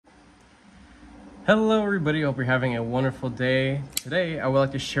Hello everybody, hope you're having a wonderful day. Today I would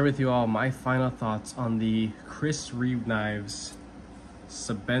like to share with you all my final thoughts on the Chris Reeve Knives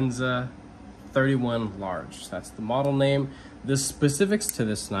Sebenza 31 Large. That's the model name. The specifics to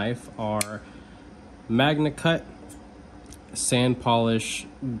this knife are Magna Cut, sand polish,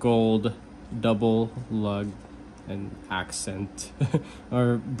 gold, double lug, and accent,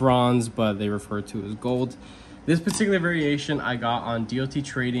 or bronze, but they refer to as gold. This particular variation I got on DOT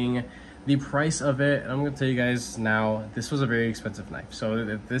Trading. The price of it, I'm going to tell you guys now, this was a very expensive knife. So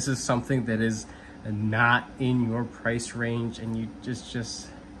if this is something that is not in your price range and you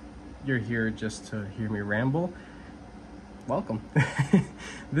you're here just to hear me ramble, welcome.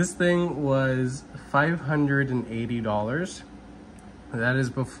 This thing was $580. That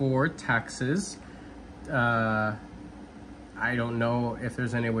is before taxes. I don't know if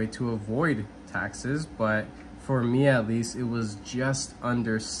there's any way to avoid taxes, but for me at least, it was just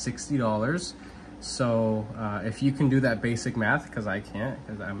under $60. So if you can do that basic math, because I can't,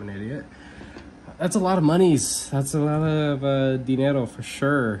 because I'm an idiot, that's a lot of monies. That's a lot of dinero for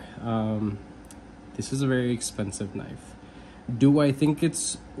sure. This is a very expensive knife. Do I think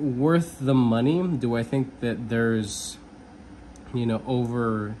it's worth the money? Do I think that there's, you know,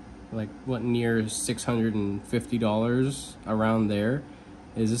 over like what, near $650 around there?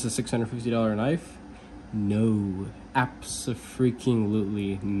 Is this a $650 knife? No,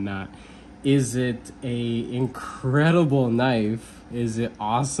 abso-freaking-lutely not. Is it a incredible knife? Is it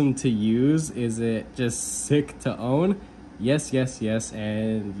awesome to use? Is it just sick to own? Yes, yes, yes,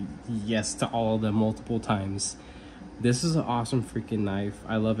 and yes to all of them multiple times. This is an awesome freaking knife.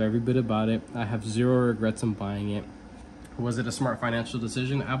 I love every bit about it. I have zero regrets in buying it. Was it a smart financial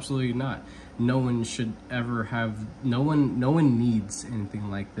decision? Absolutely not. No one should ever have, no one needs anything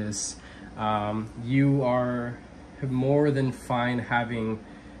like this. You are more than fine having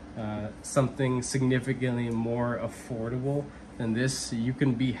something significantly more affordable than this. You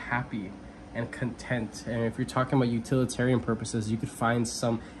can be happy and content. And if you're talking about utilitarian purposes, you could find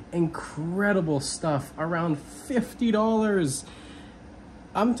some incredible stuff around $50.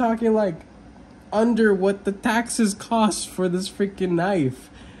 I'm talking like under what the taxes cost for this freaking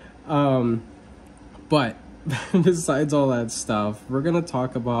knife. But besides all that stuff, we're gonna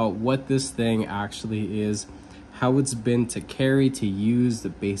talk about what this thing actually is, how it's been to carry, to use, the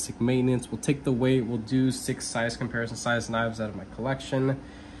basic maintenance. We'll take the weight, we'll do 6 size comparison size knives out of my collection,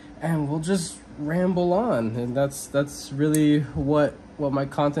 and we'll just ramble on. And that's really what my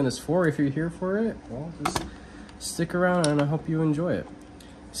content is for. If you're here for it, well, just stick around and I hope you enjoy it.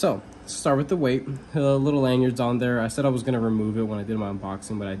 So let's start with the weight. The little lanyards on there. I said I was gonna remove it when I did my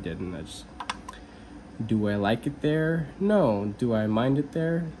unboxing, but I didn't. Do I like it there? No. Do I mind it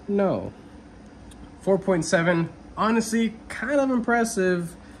there? No. 4.7, honestly, kind of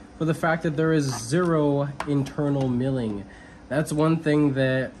impressive for the fact that there is 0 internal milling. That's one thing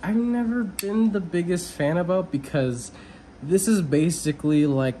that I've never been the biggest fan about, because this is basically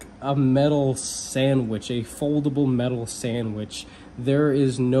like a metal sandwich, a foldable metal sandwich. There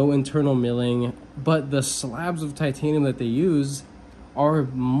is no internal milling, but the slabs of titanium that they use are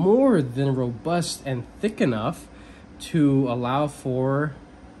more than robust and thick enough to allow for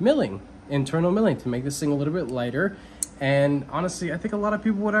milling, internal milling, to make this thing a little bit lighter. And honestly, I think a lot of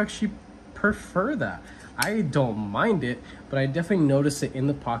people would actually prefer that. I don't mind it, but I definitely notice it in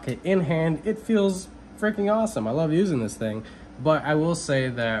the pocket, in hand. It feels freaking awesome. I love using this thing. But I will say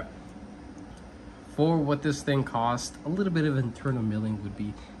that for what this thing costs, a little bit of internal milling would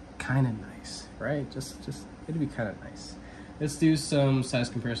be kind of nice, right? Just it'd be kind of nice. Let's do some size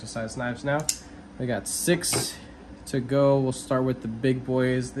comparison size knives now. I got 6 to go. We'll start with the big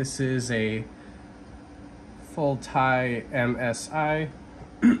boys. This is a full tie MSI.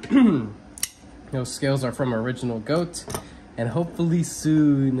 Those scales are from Original Goat, and hopefully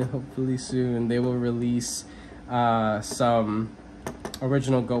soon they will release some.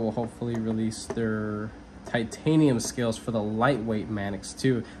 Original Goat will hopefully release their titanium scales for the lightweight Manix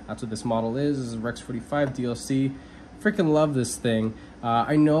too. That's what this model is. This is Rex 45 DLC. Freaking love this thing.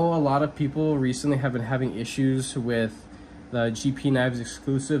 I know a lot of people recently have been having issues with the GP Knives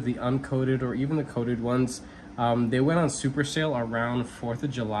exclusive, the uncoated or even the coated ones. They went on super sale around 4th of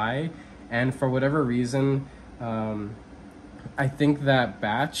July, and for whatever reason, I think that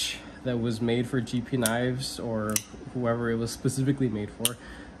batch that was made for GP Knives, or whoever it was specifically made for,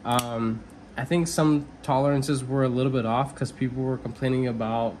 I think some tolerances were a little bit off, because people were complaining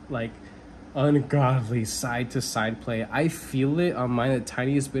about like ungodly side to side play. I feel it on mine the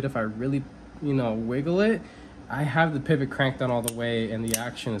tiniest bit. If I really, you know, wiggle it, I have the pivot cranked on all the way and the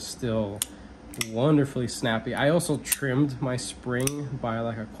action is still wonderfully snappy. I also trimmed my spring by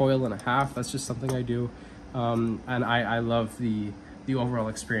like a coil and a half. That's just something I do. And I love the overall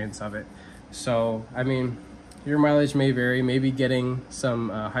experience of it. So, I mean, your mileage may vary. Maybe getting some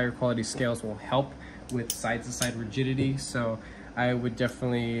higher quality scales will help with side-to-side rigidity. So I would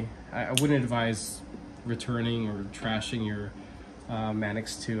definitely, I wouldn't advise returning or trashing your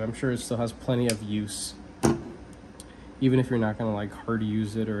Manix 2. I'm sure it still has plenty of use, even if you're not gonna like hard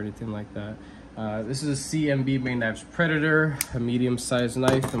use it or anything like that. This is a CMB Main Knives Predator, a medium-sized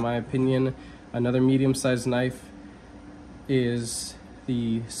knife in my opinion. Another medium-sized knife is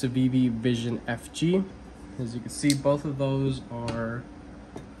the Civivi Vision FG. As you can see, both of those are,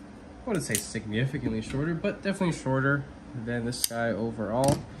 I wouldn't say significantly shorter, but definitely shorter than this guy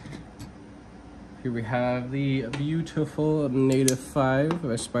overall. Here we have the beautiful Native 5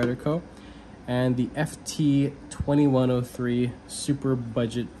 by Spyderco and the FT2103 super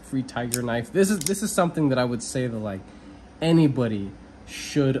budget free tiger knife. This is something that I would say that like anybody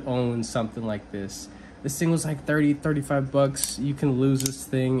should own something like this. This thing was like 35 bucks. You can lose this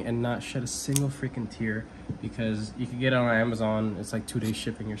thing and not shed a single freaking tear because you can get it on Amazon. It's like 2-day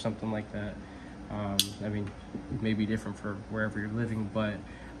shipping or something like that. I mean, it may be different for wherever you're living, but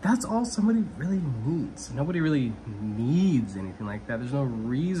that's all somebody really needs. Nobody really needs anything like that. There's no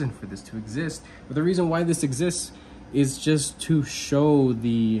reason for this to exist. But the reason why this exists is just to show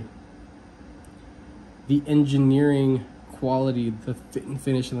the engineering quality, the fit and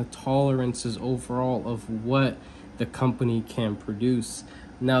finish, and the tolerances overall of what the company can produce.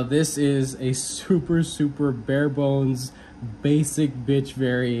 Now this is a super bare bones basic bitch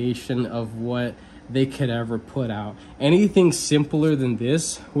variation of what they could ever put out. Anything simpler than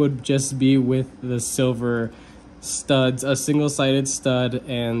this would just be with the silver studs, a single-sided stud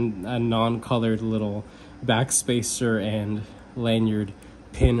and a non-colored little backspacer and lanyard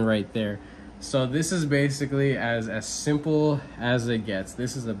pin right there. So this is basically as simple as it gets.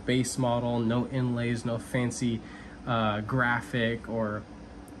 This is a base model, no inlays, no fancy graphic or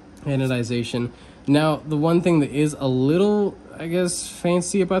anodization. Now, the one thing that is a little, I guess,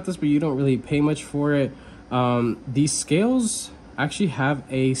 fancy about this, but you don't really pay much for it, these scales actually have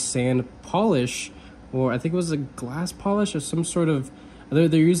a sand polish, or I think it was a glass polish or some sort of, they're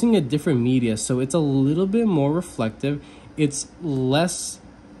using a different media, so it's a little bit more reflective. It's less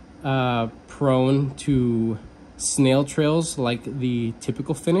prone to snail trails like the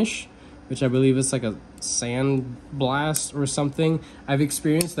typical finish, which I believe is like a sand blast or something. I've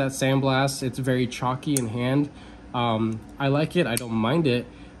experienced that sand blast. It's very chalky in hand. I like it, I don't mind it,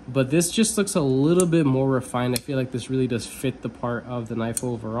 but this just looks a little bit more refined. I feel like this really does fit the part of the knife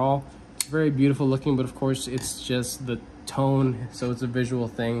overall. It's very beautiful looking, but of course it's just the tone, so it's a visual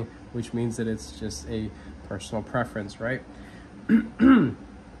thing, which means that it's just a personal preference, right?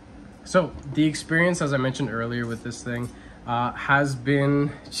 So the experience, as I mentioned earlier with this thing, has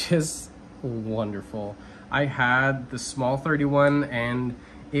been just wonderful. I had the small 31 and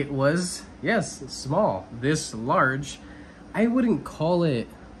it was, yes, small, this large. I wouldn't call it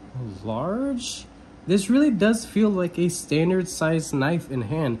large. This really does feel like a standard size knife in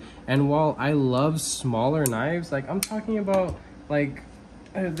hand. And while I love smaller knives, like I'm talking about like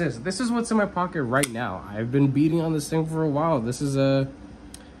this is what's in my pocket right now. I've been beating on this thing for a while. This is a,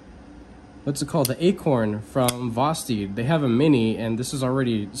 what's it called? The Acorn from Vosteed. They have a mini and this is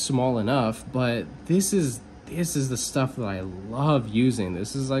already small enough, but this is the stuff that I love using.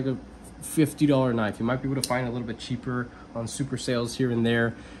 This is like a $50 knife. You might be able to find a little bit cheaper on super sales here and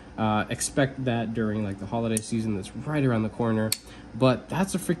there. Expect that during like the holiday season that's right around the corner, but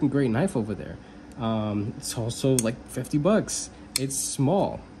that's a freaking great knife over there. It's also like 50 bucks. It's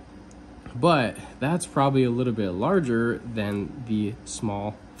small, but that's probably a little bit larger than the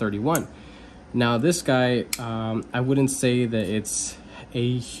small 31. Now this guy, I wouldn't say that it's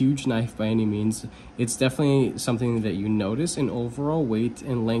a huge knife by any means. It's definitely something that you notice in overall weight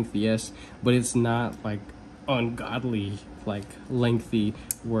and length, yes, but it's not like ungodly like lengthy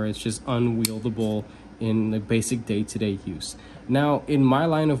where it's just unwieldable in the basic day-to-day use. Now in my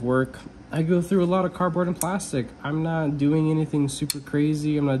line of work, I go through a lot of cardboard and plastic. I'm not doing anything super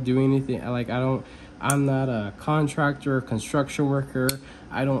crazy. I'm not doing anything like I'm not a contractor or construction worker.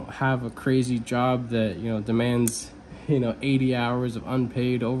 I don't have a crazy job that, you know, demands, you know, 80 hours of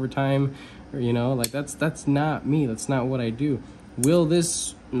unpaid overtime, or, you know, like that's not me. That's not what I do. Will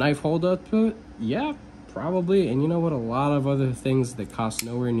this knife hold up to it? Yeah, probably. And you know what? A lot of other things that cost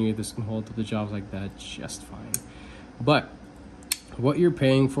nowhere near this can hold up to jobs like that just fine. But what you're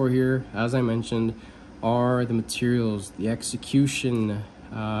paying for here, as I mentioned, are the materials, the execution.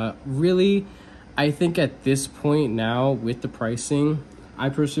 Really, I think at this point now with the pricing, I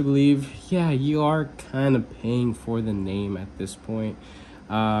personally believe, yeah, you are kind of paying for the name at this point.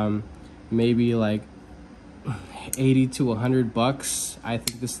 Maybe like 80 to 100 bucks. I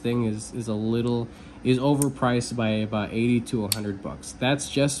think this thing is overpriced by about 80 to 100 bucks. That's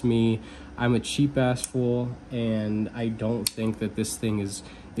just me. I'm a cheap ass fool, and I don't think that this thing is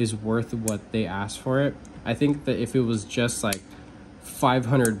worth what they ask for it. I think that if it was just like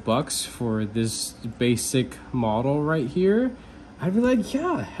 500 bucks for this basic model right here, I'd be like,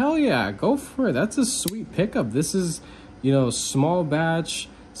 yeah, hell yeah, go for it. That's a sweet pickup. This is, you know, small batch,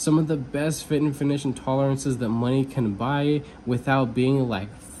 some of the best fit and finish and tolerances that money can buy without being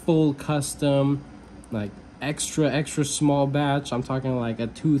like full custom, like extra small batch. I'm talking like a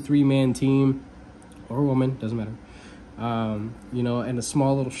 2-3 man team or woman, doesn't matter. You know, and a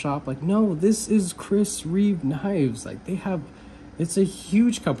small little shop. Like, no, this is Chris Reeve Knives. Like, they have, it's a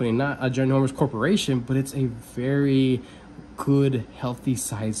huge company, not a ginormous corporation, but it's a very good, healthy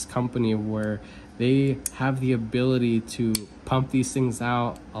sized company where they have the ability to pump these things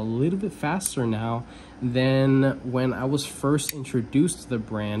out a little bit faster now than when I was first introduced to the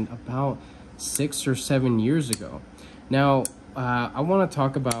brand about 6 or 7 years ago. Now, I want to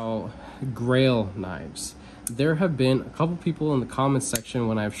talk about Grail knives. There have been a couple people in the comments section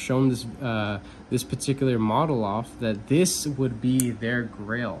when I've shown this this particular model off that this would be their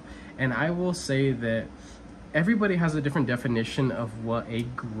Grail, and I will say that everybody has a different definition of what a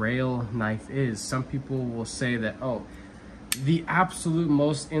Grail knife is. Some people will say that, oh, the absolute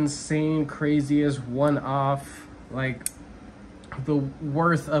most insane, craziest one-off, like the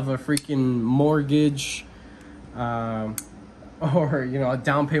worth of a freaking mortgage, or, you know, a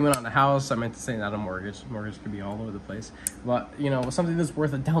down payment on a house. I meant to say not a mortgage. Mortgage could be all over the place. But, you know, something that's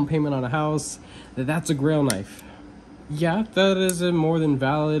worth a down payment on a house, that's a Grail knife. Yeah, that is a more than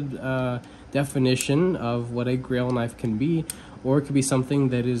valid definition of what a Grail knife can be. Or it could be something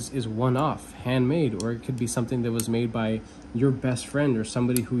that is one-off, handmade, or it could be something that was made by your best friend or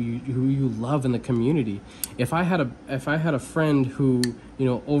somebody who you love in the community. If I had a friend who, you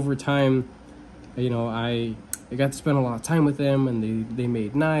know, over time, you know, I got to spend a lot of time with them, and they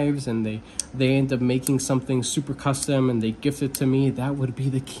made knives, and they end up making something super custom, and they gift it to me, that would be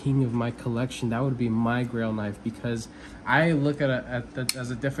the king of my collection. That would be my Grail knife, because I look at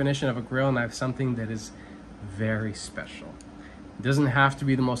as a definition of a Grail knife, something that is very special. It doesn't have to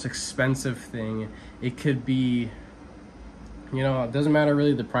be the most expensive thing. It could be, you know, it doesn't matter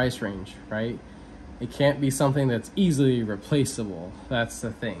really the price range, right? It can't be something that's easily replaceable. That's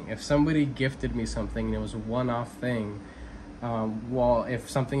the thing. If somebody gifted me something and it was a one-off thing, well, if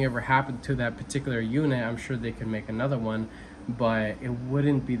something ever happened to that particular unit, I'm sure they could make another one, but it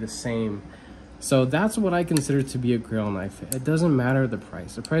wouldn't be the same. So that's what I consider to be a Grail knife. It doesn't matter the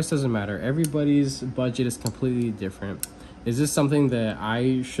price. The price doesn't matter. Everybody's budget is completely different. Is this something that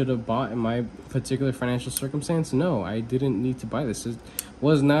I should have bought in my particular financial circumstance? No, I didn't need to buy this. It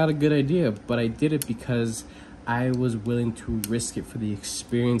was not a good idea, but I did it because I was willing to risk it for the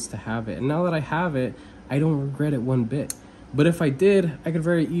experience to have it. And now that I have it, I don't regret it one bit. But if I did, I could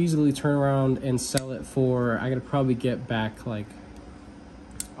very easily turn around and sell it for, I could probably get back, like,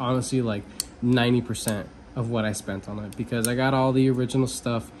 honestly, like 90% of what I spent on it, because I got all the original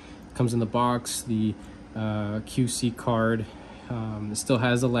stuff. It comes in the box, the QC card. It still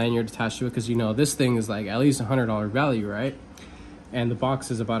has a lanyard attached to it, because, you know, this thing is like at least $100 value, right? And the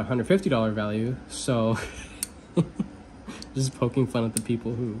box is about $150 value. So just poking fun at the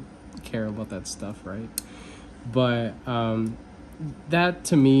people who care about that stuff, right? But that,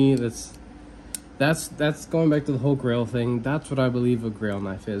 to me, that's going back to the whole Grail thing. That's what I believe a Grail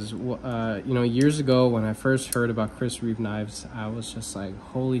knife is. You know, years ago when I first heard about Chris Reeve Knives, I was just like,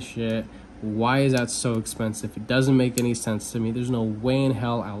 holy shit, why is that so expensive? It doesn't make any sense to me. There's no way in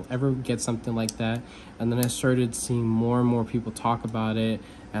hell I'll ever get something like that. And then I started seeing more and more people talk about it,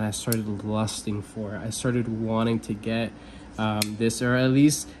 and I started lusting for it. I started wanting to get this, or at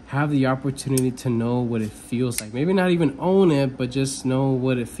least have the opportunity to know what it feels like. Maybe not even own it, but just know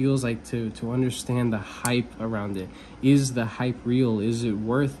what it feels like to understand the hype around it. Is the hype real? Is it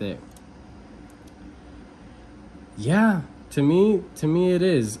worth it? Yeah, to me it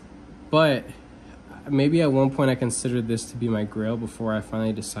is. But maybe at one point I considered this to be my Grail before I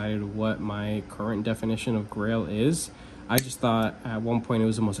finally decided what my current definition of Grail is. I just thought at one point it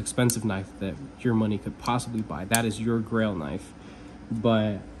was the most expensive knife that your money could possibly buy. That is your Grail knife.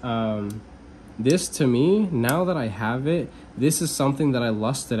 But this, to me, now that I have it, this is something that I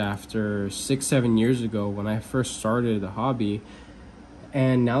lusted after 6-7 years ago when I first started the hobby.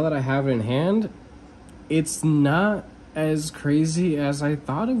 And now that I have it in hand, it's not as crazy as I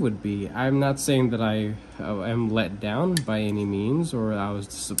thought it would be. I'm not saying that I am let down by any means, or I was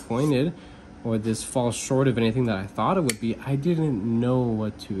disappointed, or this falls short of anything that I thought it would be. I didn't know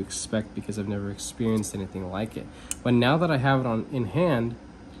what to expect because I've never experienced anything like it. But now that I have it in hand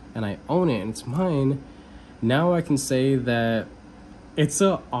and I own it and it's mine, now I can say that it's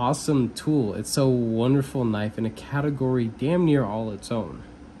an awesome tool. It's a wonderful knife in a category damn near all its own.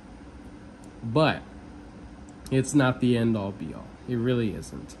 But it's not the end all be all. It really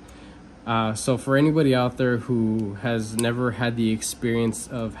isn't. So for anybody out there who has never had the experience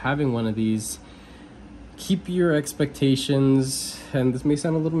of having one of these, keep your expectations, and this may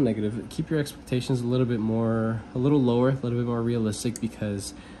sound a little negative, keep your expectations a little lower, a little bit more realistic,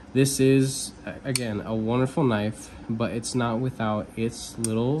 because this is, again, a wonderful knife, but it's not without its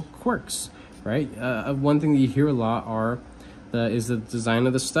little quirks, right? One thing that you hear a lot is the design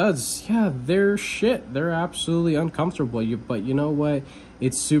of the studs. Yeah, they're shit. They're absolutely uncomfortable. But you know what?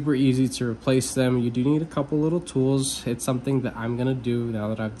 It's super easy to replace them. You do need a couple little tools. It's something that I'm gonna do now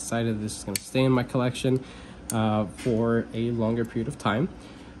that I've decided this is gonna stay in my collection for a longer period of time.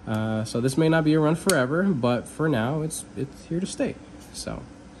 So this may not be a run forever, but for now, it's here to stay. So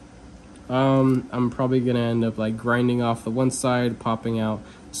I'm probably gonna end up like grinding off the one side, popping out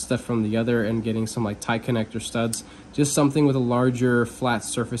stuff from the other, and getting some like tie connector studs, just something with a larger flat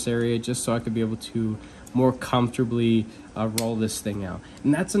surface area, just so I could be able to more comfortably roll this thing out.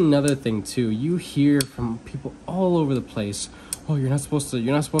 And that's another thing too. You hear from people all over the place, oh, you're not supposed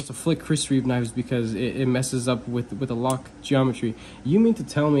to flick Chris Reeve knives because it messes up with the lock geometry. You mean to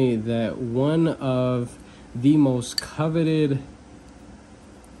tell me that one of the most coveted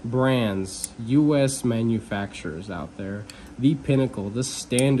brands, US manufacturers out there, the pinnacle, the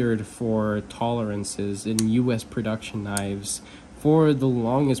standard for tolerances in US production knives for the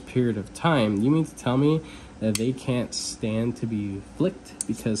longest period of time, you mean to tell me that they can't stand to be flicked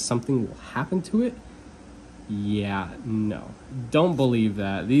because something will happen to it? Yeah, no, don't believe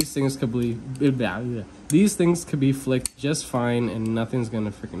that. These things could be flicked just fine and nothing's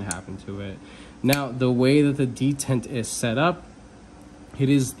gonna freaking happen to it. Now, the way that the detent is set up, it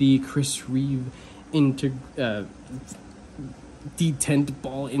is the Chris Reeve detent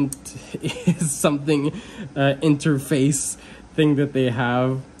ball interface thing that they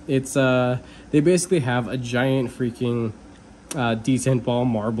have. It's they basically have a giant freaking detent ball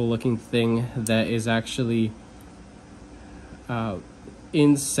marble looking thing that is actually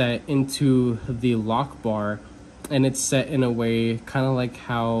inset into the lock bar, and it's set in a way kind of like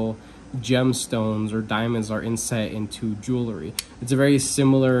how gemstones or diamonds are inset into jewelry. It's a very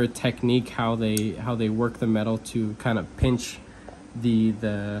similar technique how they work the metal to kind of pinch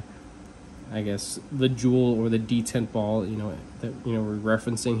the I guess the jewel or the detent ball, that we're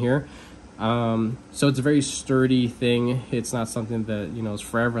referencing here. So it's a very sturdy thing. It's not something that is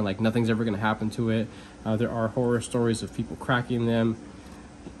forever and like nothing's ever going to happen to it. There are horror stories of people cracking them,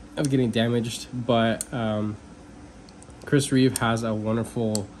 of getting damaged, but Chris Reeve has a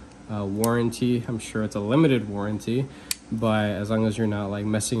wonderful warranty. I'm sure it's a limited warranty, but as long as you're not like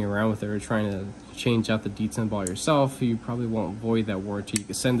messing around with it or trying to change out the detent ball yourself, you probably won't void that warranty. You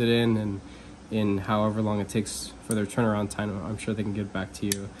can send it in, and in however long it takes for their turnaround time, I'm sure they can get back to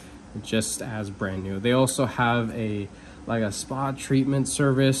you just as brand new. They also have a spa treatment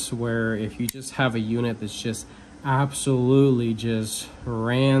service where if you just have a unit that's just absolutely just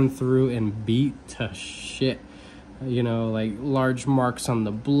ran through and beat to shit, like large marks on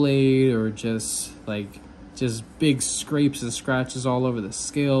the blade, or just big scrapes and scratches all over the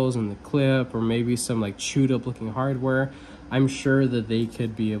scales and the clip, or maybe some like chewed up looking hardware, I'm sure that they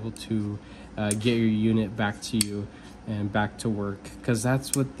could be able to get your unit back to you and back to work, because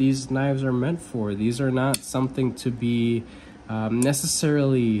that's what these knives are meant for. These are not something to be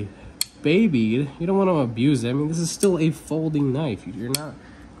necessarily babied. You don't want to abuse it. I mean, this is still a folding knife. You're not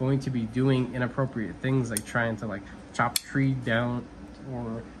going to be doing inappropriate things like trying to like chop a tree down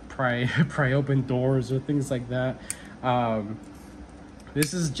or pry open doors or things like that.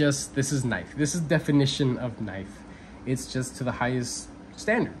 This is knife. This is definition of knife. It's just to the highest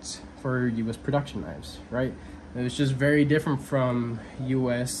standards for US production knives, right? It's just very different from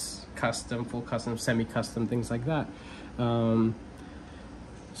US custom, full custom, semi-custom, things like that.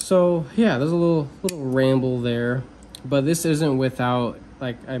 So yeah, there's a little ramble there, but this isn't without,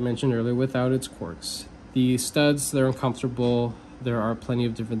 like I mentioned earlier, without its quirks. The studs, they're uncomfortable. There are plenty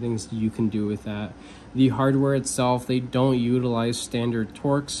of different things you can do with that. The hardware itself, they don't utilize standard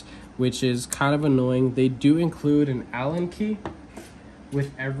torques, which is kind of annoying. They do include an Allen key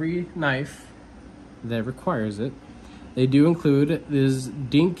with every knife that requires it. They do include this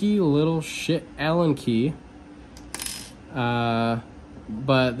dinky little shit Allen key. But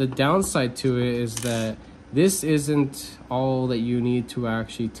the downside to it is that This isn't all that you need to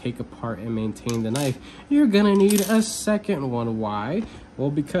actually take apart and maintain the knife. You're gonna need a second one. Why?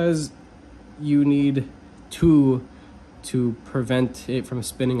 Well, because you need two to prevent it from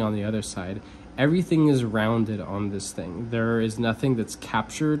spinning on the other side. Everything is rounded on this thing. There is nothing that's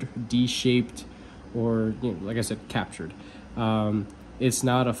captured, D-shaped, or, you know, like I said, captured. It's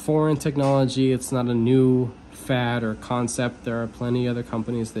not a foreign technology. It's not a new fad or concept. There are plenty of other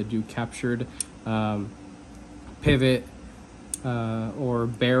companies that do captured pivot or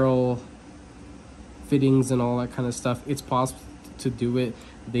barrel fittings and all that kind of stuff. It's possible to do it.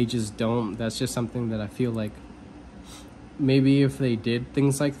 They just don't. That's just something that I feel like maybe if they did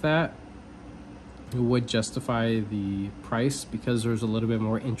things like that, it would justify the price, because there's a little bit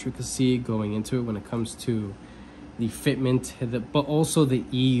more intricacy going into it when it comes to the fitment, but also the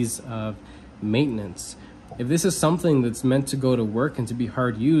ease of maintenance. If this is something that's meant to go to work and to be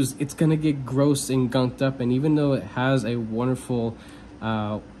hard used, it's gonna get gross and gunked up. And even though it has a wonderful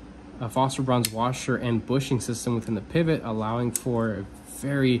a phosphor bronze washer and bushing system within the pivot, allowing for a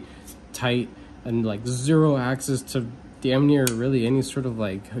very tight and like zero access to damn near really any sort of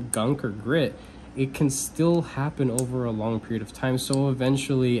like gunk or grit, it can still happen over a long period of time. So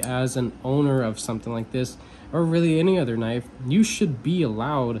eventually, as an owner of something like this, or really any other knife, you should be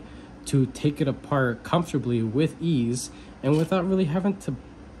allowed to take it apart comfortably with ease and without really having to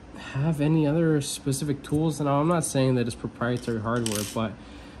have any other specific tools. And I'm not saying that it's proprietary hardware, but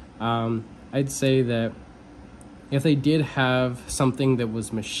I'd say that if they did have something that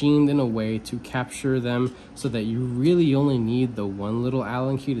was machined in a way to capture them so that you really only need the one little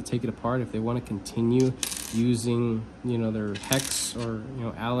Allen key to take it apart, if they want to continue using, you know, their hex or, you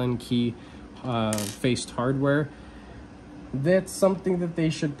know, Allen key faced hardware, that's something that they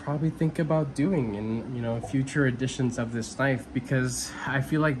should probably think about doing in, you know, future editions of this knife, because I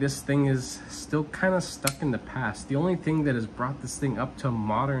feel like this thing is still kind of stuck in the past. The only thing that has brought this thing up to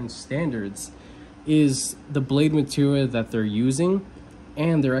modern standards is the blade material that they're using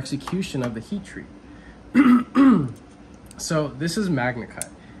and their execution of the heat treat. So this is MagnaCut,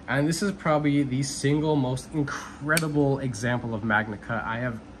 and this is probably the single most incredible example of MagnaCut I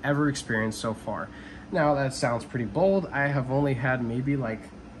have ever experienced so far. Now that sounds pretty bold. I have only had maybe like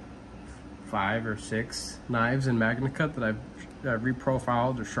 5 or 6 knives in MagnaCut that I've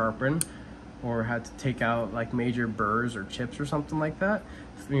reprofiled or sharpened, or had to take out like major burrs or chips or something like that,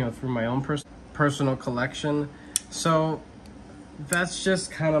 you know, through my own personal collection. So that's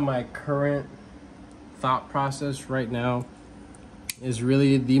just kind of my current thought process right now. Is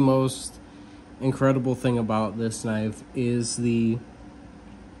really the most incredible thing about this knife is the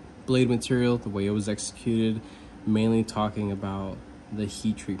blade material, the way it was executed, mainly talking about the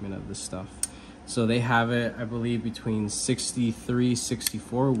heat treatment of this stuff. So they have it, I believe, between 63,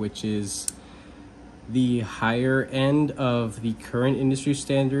 64, which is the higher end of the current industry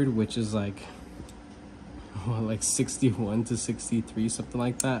standard, which is like, well, like 61 to 63, something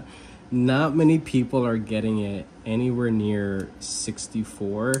like that. Not many people are getting it anywhere near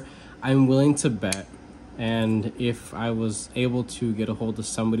 64. I'm willing to bet, and if I was able to get a hold of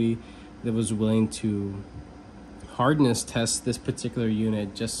somebody that was willing to hardness test this particular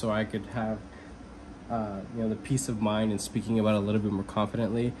unit, just so I could have you know, the peace of mind and speaking about it a little bit more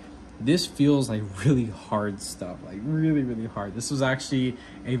confidently, this feels like really hard stuff, like really, really hard. This was actually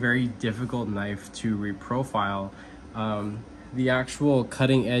a very difficult knife to reprofile. The actual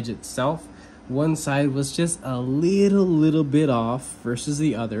cutting edge itself, one side was just a little bit off versus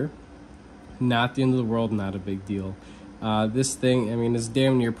the other. Not the end of the world, not a big deal. This thing, I mean, is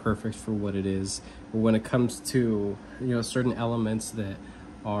damn near perfect for what it is. But when it comes to, you know, certain elements that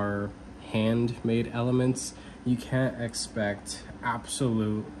are handmade elements, you can't expect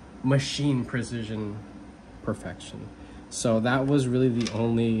absolute machine precision perfection. So that was really the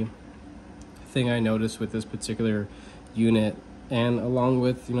only thing I noticed with this particular unit, and along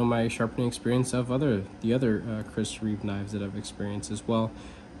with, you know, my sharpening experience of the other Chris Reeve knives that I've experienced as well.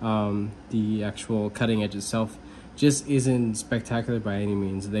 The actual cutting edge itself just isn't spectacular by any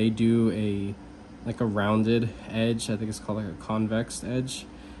means. They do a rounded edge, I think it's called like a convex edge,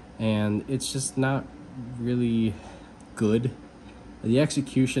 and it's just not really good. The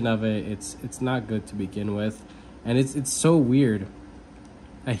execution of it, it's not good to begin with, and it's so weird.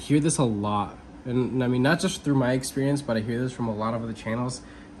 I hear this a lot, and I mean, not just through my experience, but I hear this from a lot of other channels,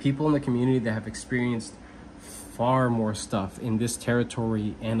 people in the community that have experienced far more stuff in this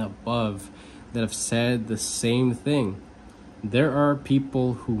territory and above, that have said the same thing. There are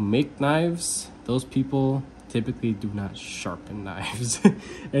people who make knives. Those people typically do not sharpen knives.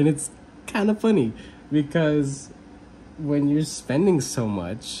 And it's kind of funny, because when you're spending so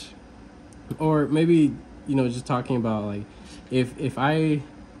much, or maybe you know, just talking about like, if I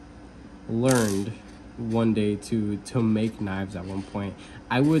learned one day to make knives at one point,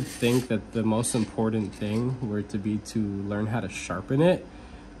 I would think that the most important thing were to be to learn how to sharpen it.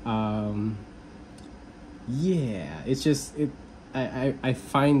 Yeah, it's just I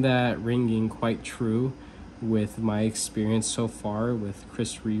find that ringing quite true with my experience so far with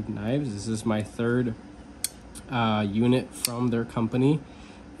Chris Reeve knives. This is my third unit from their company,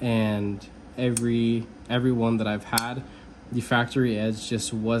 and every one that I've had, the factory edge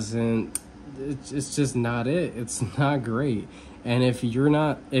just wasn't, it's just not it. It's not great. And if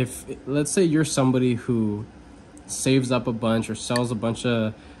let's say you're somebody who saves up a bunch or sells a bunch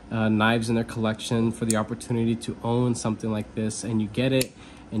of knives in their collection for the opportunity to own something like this, and you get it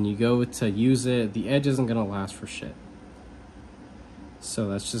and you go to use it, the edge isn't gonna last for shit. So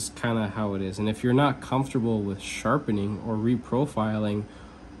that's just kind of how it is. And if you're not comfortable with sharpening or reprofiling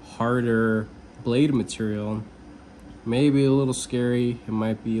harder blade material, maybe a little scary, it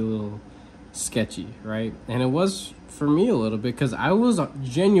might be a little sketchy, right? And it was for me a little bit, because I was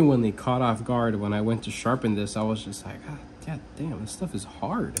genuinely caught off guard when I went to sharpen this. I was just like, God damn, this stuff is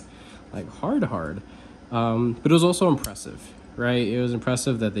hard, like hard. But it was also impressive, right? It was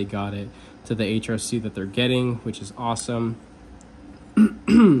impressive that they got it to the HRC that they're getting, which is awesome.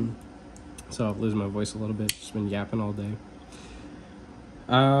 So I've losing my voice a little bit, just been yapping all day.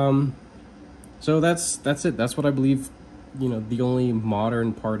 So that's it. That's what I believe, you know, the only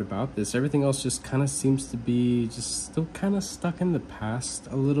modern part about this. Everything else just kind of seems to be just still kind of stuck in the past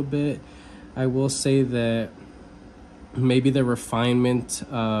a little bit. I will say that maybe the refinement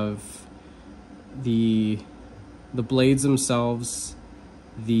of the blades themselves,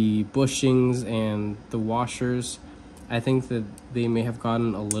 the bushings and the washers, I think that they may have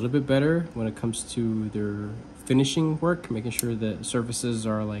gotten a little bit better when it comes to their finishing work, making sure that surfaces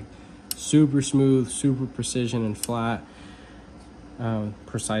are like super smooth, super precision and flat.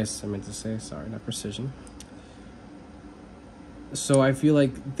 Precise, I meant to say, sorry, not precision. So I feel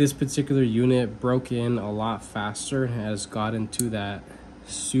like this particular unit broke in a lot faster and has gotten to that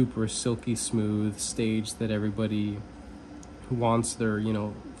super silky smooth stage that everybody wants their, you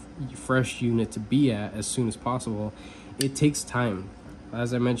know, fresh unit to be at as soon as possible. It takes time.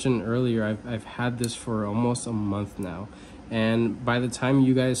 As I mentioned earlier, I've had this for almost a month now, and by the time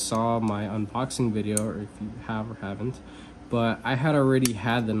you guys saw my unboxing video, or if you have or haven't, but I had already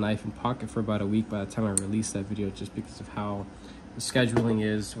had the knife in pocket for about a week by the time I released that video, just because of how the scheduling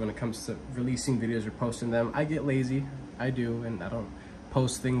is when it comes to releasing videos or posting them. I get lazy, I do, and I don't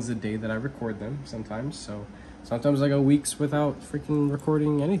post things the day that I record them sometimes. So sometimes I go weeks without freaking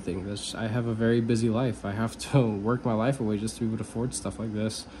recording anything. I have a very busy life. I have to work my life away just to be able to afford stuff like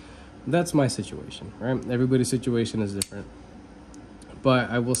this. That's my situation, right? Everybody's situation is different. But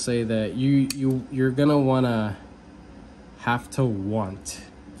I will say that you're gonna wanna have to want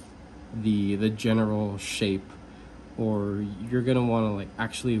the general shape, or you're gonna wanna like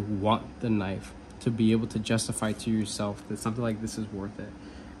actually want the knife to be able to justify to yourself that something like this is worth it.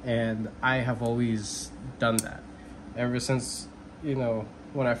 And I have always done that ever since, you know,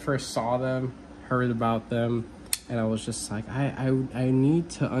 when I first saw them, heard about them, and I was just like, I need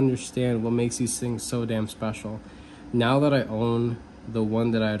to understand what makes these things so damn special. Now that I own the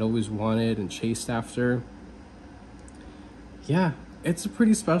one that I had always wanted and chased after, yeah, it's a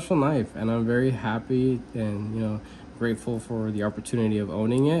pretty special knife, and I'm very happy and, you know, grateful for the opportunity of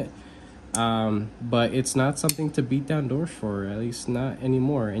owning it. But it's not something to beat down doors for, at least not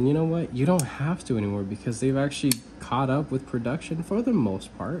anymore. And you know what? You don't have to anymore, because they've actually caught up with production for the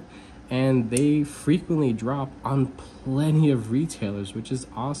most part, and they frequently drop on plenty of retailers, which is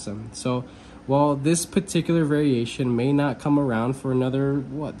awesome. So while this particular variation may not come around for another,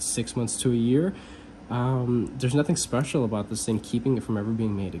 6 months to a year, there's nothing special about this thing keeping it from ever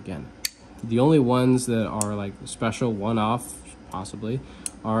being made again. The only ones that are like special one-off, possibly,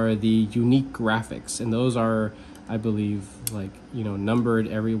 are the unique graphics, and those are, I believe, like, you know, numbered.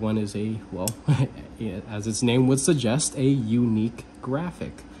 Everyone is a, well, as its name would suggest, a unique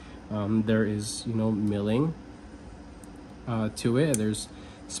graphic. There is, you know, milling to it. There's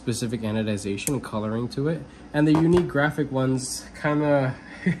specific anodization and coloring to it, and the unique graphic ones kind of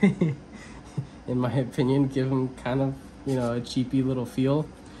in my opinion give them kind of, you know, a cheapy little feel.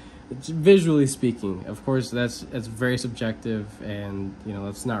 Visually speaking, of course, that's very subjective, and, you know,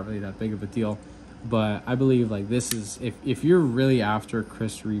 it's not really that big of a deal. But I believe, like, this is, if you're really after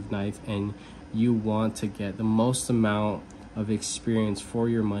Chris Reeve knife and you want to get the most amount of experience for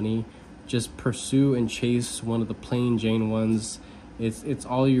your money, just pursue and chase one of the plain Jane ones. It's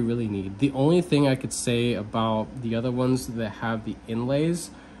all you really need. The only thing I could say about the other ones that have the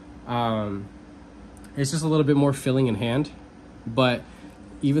inlays, It's just a little bit more filling in hand. But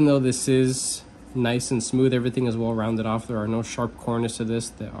even though this is nice and smooth, everything is well rounded off. There are no sharp corners to this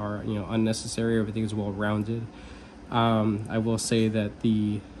that are, you know, unnecessary. Everything is well rounded. I will say that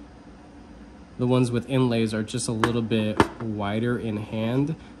the ones with inlays are just a little bit wider in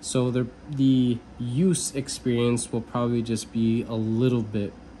hand, so the use experience will probably just be a little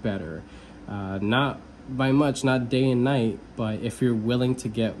bit better. Not by much, not day and night, but if you're willing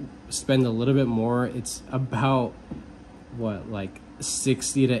to spend a little bit more, it's about what, like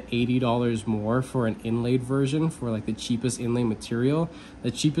 $60 to $80 more for an inlaid version, for like the cheapest inlay material.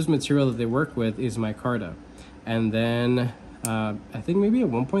 The cheapest material that they work with is micarta, and then I think maybe at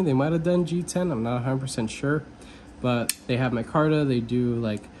one point they might have done G10. I'm not 100% sure, but they have micarta. They do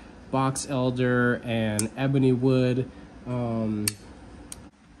like box elder and ebony wood, end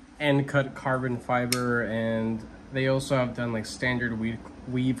cut carbon fiber, and they also have done like standard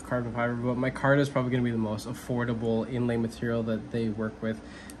weave carbon fiber. But micarta is probably going to be the most affordable inlay material that they work with.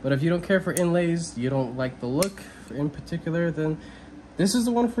 But if you don't care for inlays, you don't like the look in particular, then this is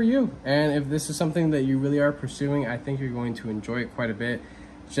the one for you. And if this is something that you really are pursuing, I think you're going to enjoy it quite a bit.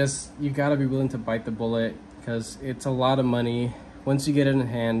 Just, you gotta be willing to bite the bullet, because it's a lot of money. Once you get it in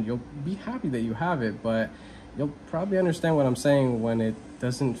hand, you'll be happy that you have it, but you'll probably understand what I'm saying when it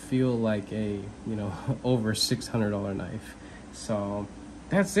doesn't feel like a, you know, over $600 knife. So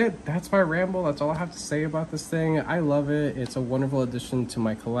that's it. That's my ramble. That's all I have to say about this thing. I love it. It's a wonderful addition to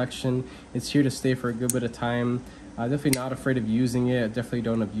my collection. It's here to stay for a good bit of time. Definitely not afraid of using it. I definitely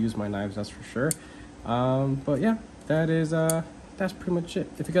don't abuse my knives, that's for sure. But yeah, that's pretty much it.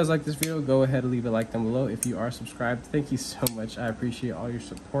 If you guys like this video, go ahead and leave a like down below. If you are subscribed, thank you so much. I appreciate all your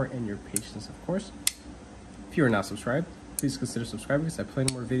support and your patience, of course. If you are not subscribed, please consider subscribing, because I have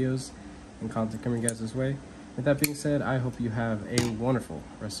plenty more videos and content coming guys this way. With that being said, I hope you have a wonderful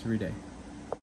rest of your day.